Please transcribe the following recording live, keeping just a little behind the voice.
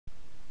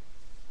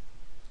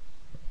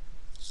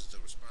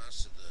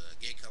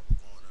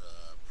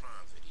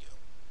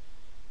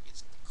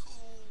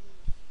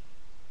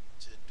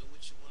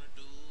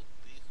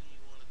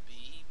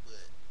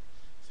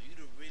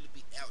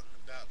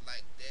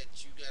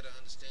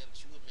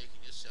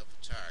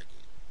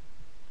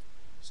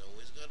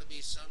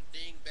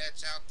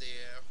out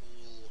there who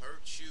will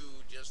hurt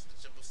you just for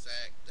the simple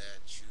fact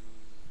that you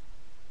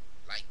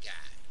like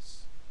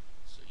guys.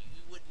 So you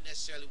wouldn't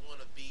necessarily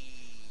want to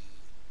be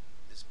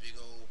this big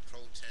old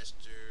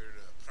protester,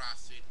 the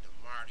prophet, the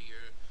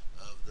martyr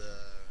of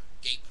the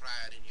gay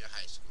pride in your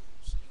high school.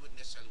 So you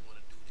wouldn't necessarily want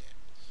to do that.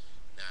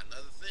 Now,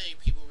 another thing,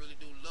 people really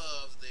do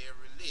love their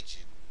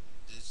religion.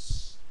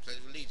 This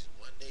pledge of allegiance,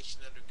 one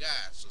nation under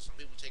God. So some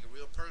people take it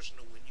real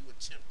personal when you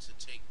attempt to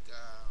take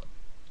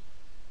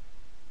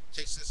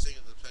such thing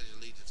as the pledge of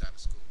allegiance out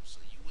of school.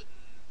 So you wouldn't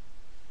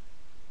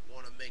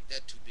want to make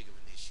that too big of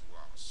an issue.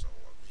 Also,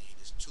 I mean,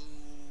 it's too.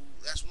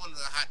 That's one of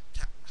the hot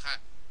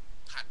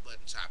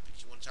button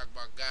topics. You want to talk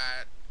about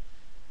God?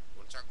 You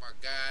want to talk about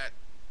God?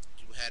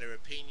 People have their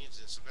opinions,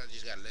 and sometimes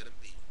you just gotta let them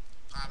be.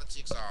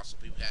 Politics also,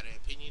 people have their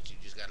opinions. You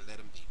just gotta let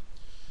them be.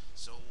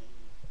 So,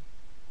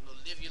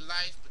 live your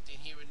life, but then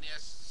here and there,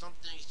 some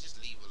things just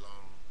leave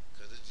alone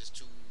because it's just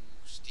too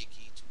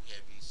sticky, too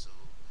heavy. So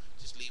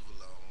just leave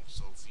alone.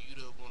 So for you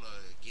to want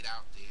to get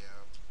out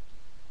there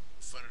in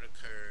front of the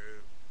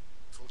curb,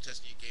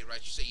 protesting your gay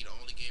rights, you say you're the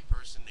only gay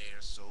person there.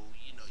 So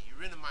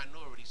you're in a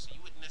minority, so you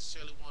wouldn't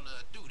necessarily want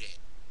to do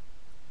that.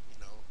 You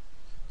know,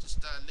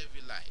 just live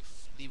your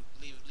life. Leave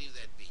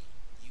that be.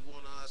 You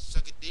wanna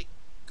suck a dick?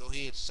 Go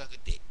ahead, suck a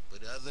dick.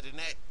 But other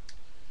than that,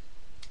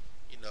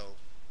 you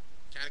know,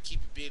 kind of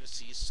keep your business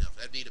to yourself.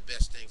 That'd be the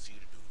best thing for you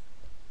to do.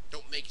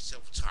 Don't make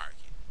yourself a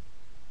target.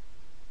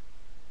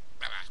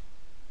 Bye bye.